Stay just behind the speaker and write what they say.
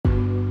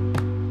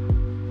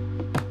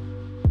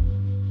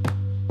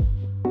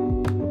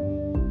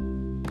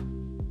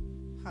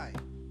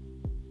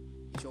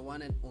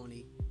one and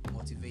only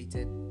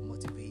motivated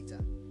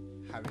motivator,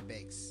 Harry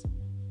Bex.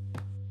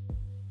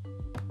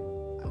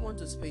 I want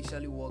to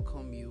specially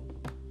welcome you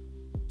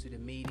to the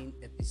maiden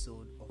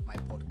episode of my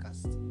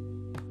podcast.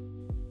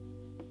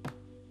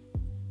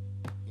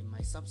 In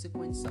my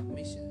subsequent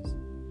submissions,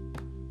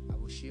 I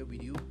will share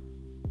with you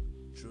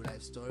true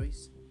life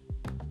stories,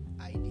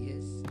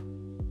 ideas,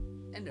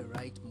 and the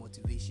right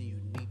motivation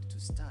you need to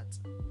start,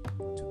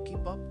 to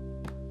keep up,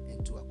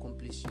 and to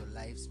accomplish your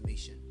life's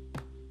mission.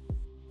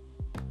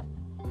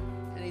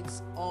 And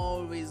it's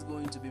always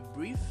going to be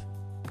brief,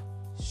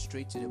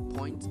 straight to the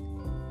point,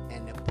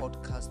 and a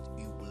podcast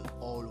you will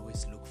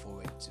always look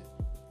forward to.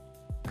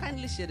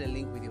 Kindly share the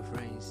link with your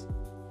friends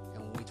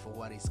and wait for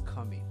what is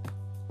coming.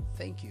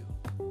 Thank you.